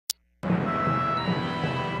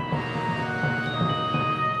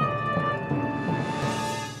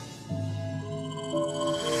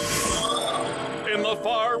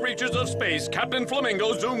far reaches of space, Captain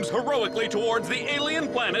Flamingo zooms heroically towards the alien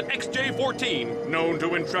planet XJ-14, known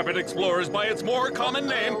to intrepid explorers by its more common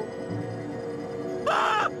name.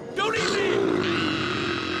 Ah! Don't eat me!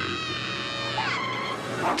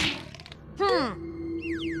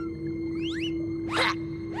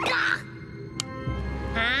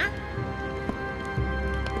 Huh?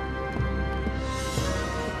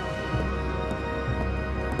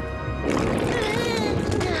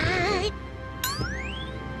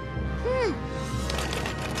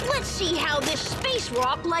 Let's see how this space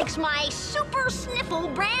rock likes my Super Sniffle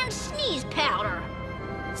brand sneeze powder.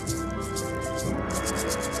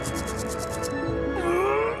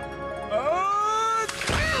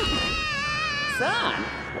 Son?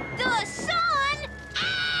 The sun!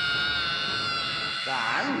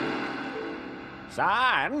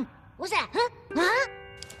 Son? What's that? Huh?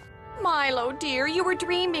 Milo, dear, you were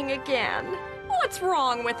dreaming again. What's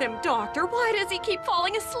wrong with him, Doctor? Why does he keep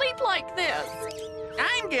falling asleep like this?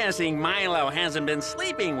 I'm guessing Milo hasn't been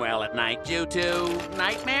sleeping well at night due to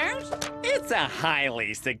nightmares? It's a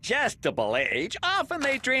highly suggestible age. Often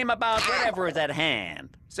they dream about whatever is at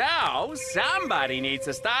hand. So, somebody needs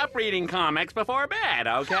to stop reading comics before bed,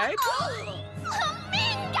 okay? Oh,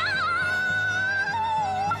 Flamingo!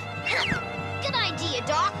 Good idea,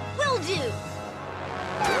 Doc. Will do.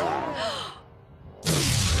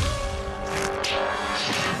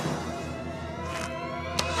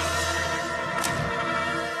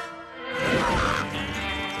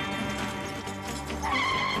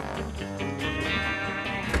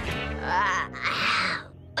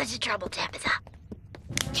 What's the trouble, Tabitha?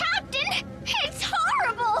 Captain, it's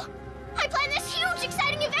horrible! I planned this huge,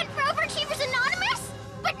 exciting event for Overachievers Anonymous,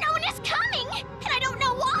 but no one is coming, and I don't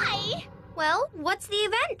know why. Well, what's the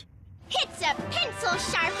event? It's a pencil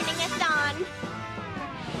sharpening-a-thon.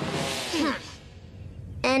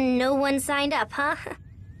 And no one signed up, huh?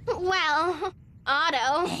 Well,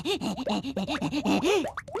 Otto.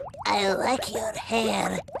 I like your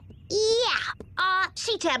hair. Yeah.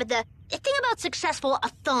 See, Tabitha, the thing about successful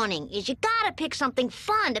a-thoning is you gotta pick something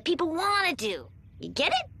fun that people want to do. You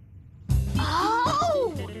get it?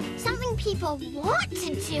 Oh, something people want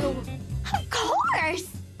to do. Of course.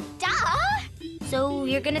 Duh. So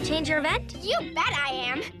you're gonna change your event? You bet I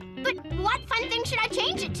am. But what fun thing should I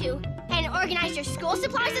change it to? An organize your school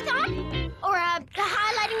supplies-a-thon? Or a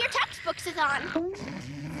highlighting your textbooks-a-thon?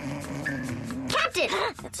 Captain!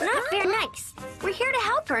 That's not fair nice. We're here to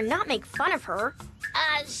help her, not make fun of her.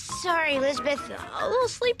 Sorry, Elizabeth. A little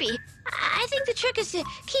sleepy. I think the trick is to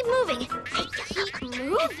keep moving. Keep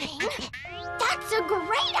moving? That's a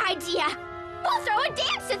great idea! We'll throw a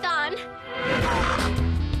dance-a-thon!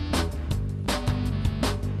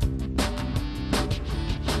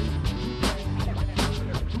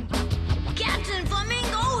 Captain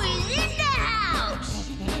Flamingo is in the house!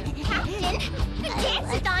 Captain, the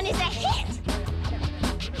dance-a-thon is a hit!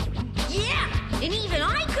 Yeah, and even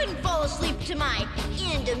I couldn't fall asleep to my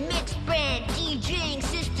mixed brand DJing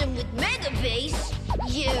system with Mega Bass.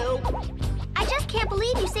 You. I just can't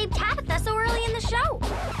believe you saved Tabitha so early in the show.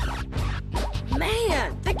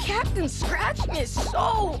 Man, the captain's scratching is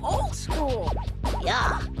so old school.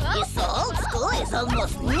 Yeah, it's so old school, it's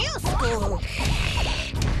almost new school.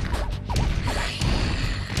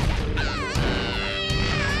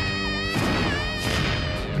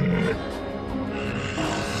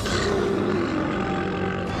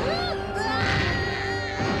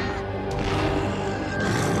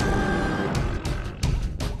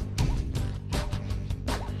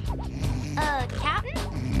 Captain?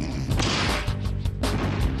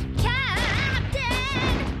 Captain!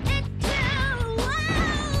 It's too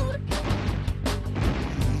loud!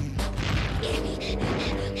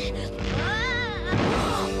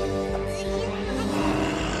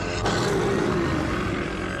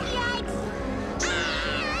 Captain,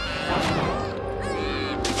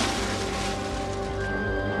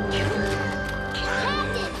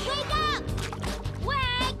 wake up!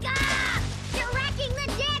 Wake up! You're wrecking the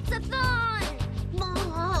dance-a-thon!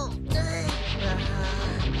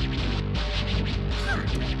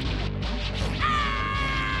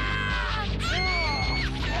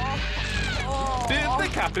 Did the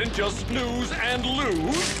captain just snooze and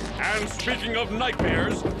lose? And speaking of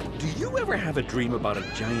nightmares, do you ever have a dream about a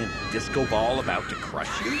giant disco ball about to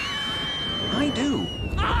crush you? I do.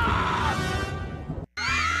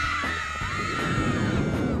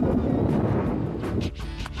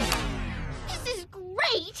 This is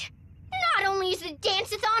great! Not only is the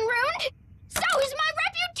dance-a-thon ruined, so is my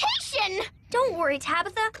reputation! Don't worry,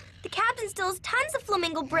 Tabitha. The captain still has tons of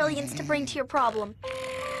flamingo brilliance to bring to your problem.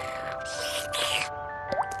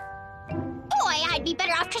 Boy, I'd be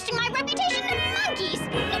better off trusting my reputation to monkeys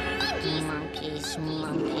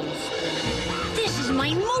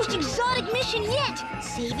most exotic mission yet!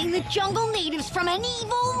 Saving the jungle natives from an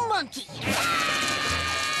evil monkey!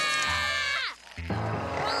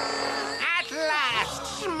 At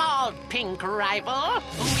last, small pink rival,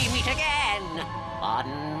 we meet again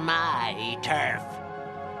on my turf.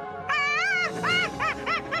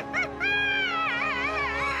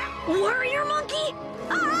 Warrior monkey?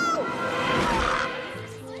 Oh!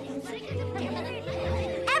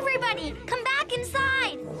 Everybody, come back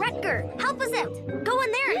inside! Rutger, help us out. Go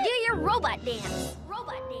in there and do your robot dance.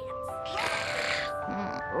 Robot dance.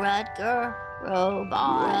 Rutger,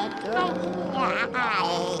 robot.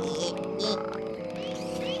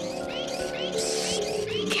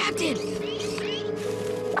 Captain!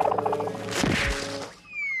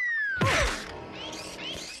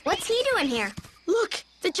 What's he doing here? Look,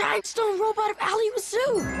 the giant stone robot of Ali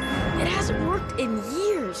Wazoo. It hasn't worked in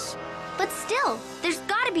years. But still, there's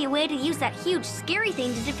gotta be a way to use that huge, scary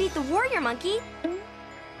thing to defeat the warrior monkey.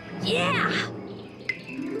 Yeah!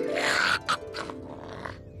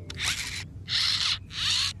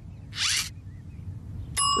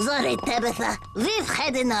 Sorry, Tabitha. We've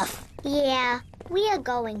had enough. Yeah, we are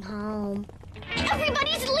going home.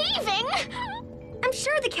 Everybody's leaving! I'm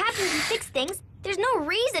sure the captain can fix things. There's no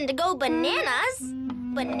reason to go bananas.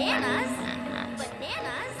 Bananas?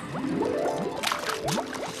 Bananas?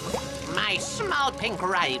 My small pink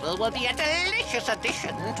rival will be a delicious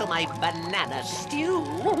addition to my banana stew.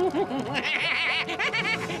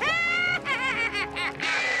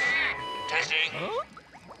 Testing.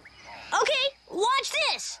 Okay, watch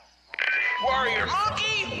this! Warrior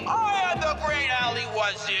Monkey, I am the great Ali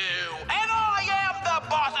Wazoo, and I am the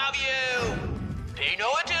boss of you. Pay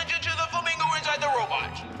no attention to the flamingo inside the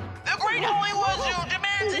robot. The great Ali Wazoo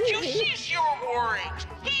demands that you cease your warrings.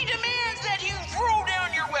 He demands that you throw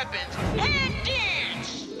down your weapons and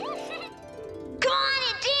dance. Come on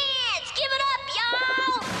and dance! Give it up, y'all!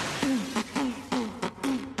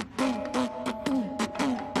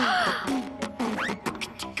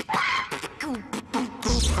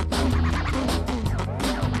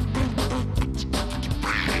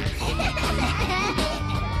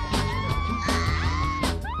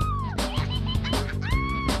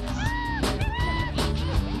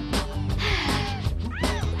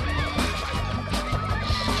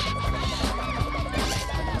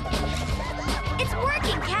 It's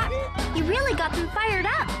working, Captain! You really got them fired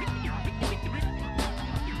up!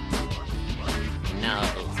 No,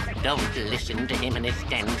 don't listen to him and his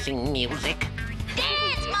dancing music.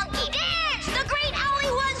 Dance, monkey, dance! The great Ali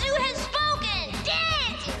Wazoo has spoken!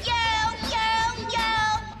 Dance! Yo, yo, yo!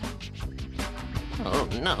 Oh,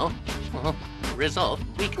 no. Oh, resolve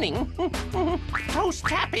weakening. Toes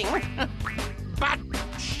tapping. But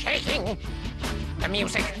shaking. The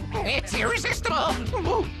music, it's irresistible.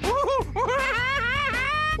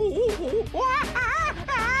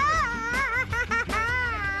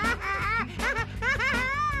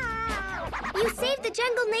 You saved the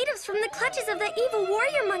jungle natives from the clutches of the evil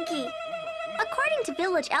warrior monkey. According to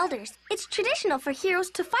village elders, it's traditional for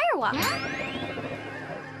heroes to firewalk.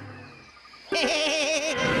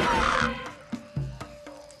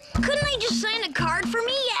 Couldn't they just sign a card for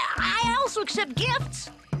me? I also accept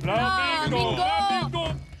gifts. Flamingo!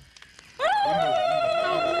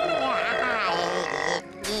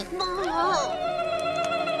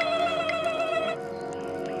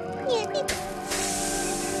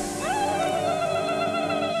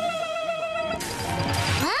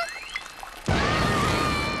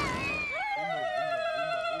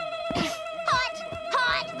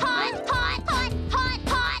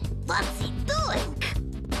 What's he doing?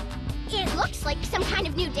 It looks like some kind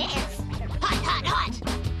of new dance. Hot, hot, hot!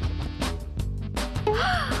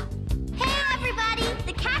 Hey, everybody!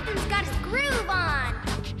 The captain's got his groove on!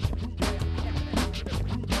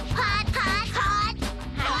 Hot, hot, hot!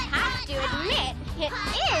 I have to admit, it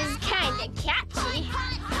is kind of catchy.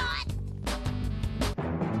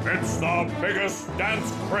 It's the biggest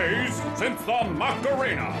dance craze since the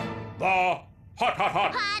Macarena. The hot, hot,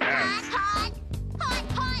 hot dance.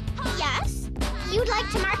 Yes? You'd like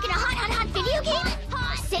to market a hot, hot, hot video game?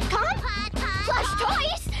 Sitcom? Plush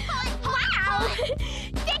toys? Wow!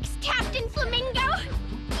 Thanks, Captain Flamingo!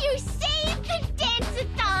 You saved the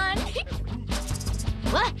dance-a-thon!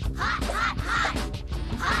 What? Hot, hot, hot!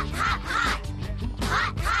 Hot, hot, hot!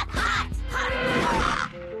 Hot, hot, hot!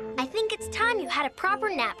 I think it's time you had a proper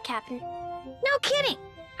nap, Captain. No kidding!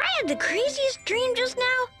 I had the craziest dream just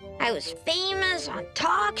now. I was famous on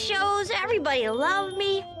talk shows, everybody loved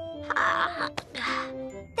me.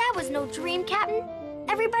 That was no dream, Captain.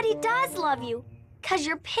 Everybody does love you, 'cause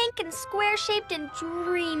you're pink and square-shaped and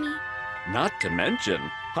dreamy. Not to mention,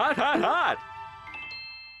 hot, hot, hot!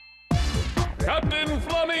 Captain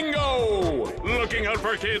Flamingo! Looking out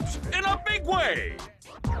for kids in a big way!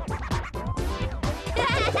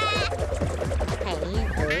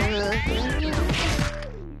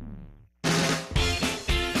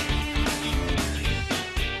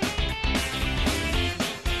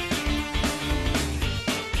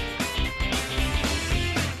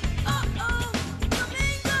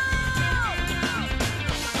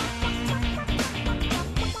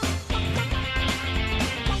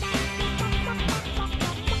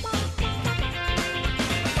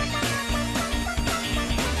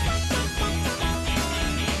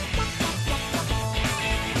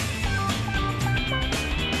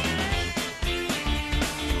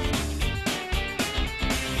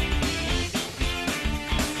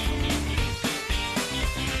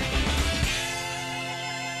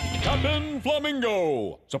 Captain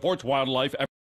Flamingo supports wildlife.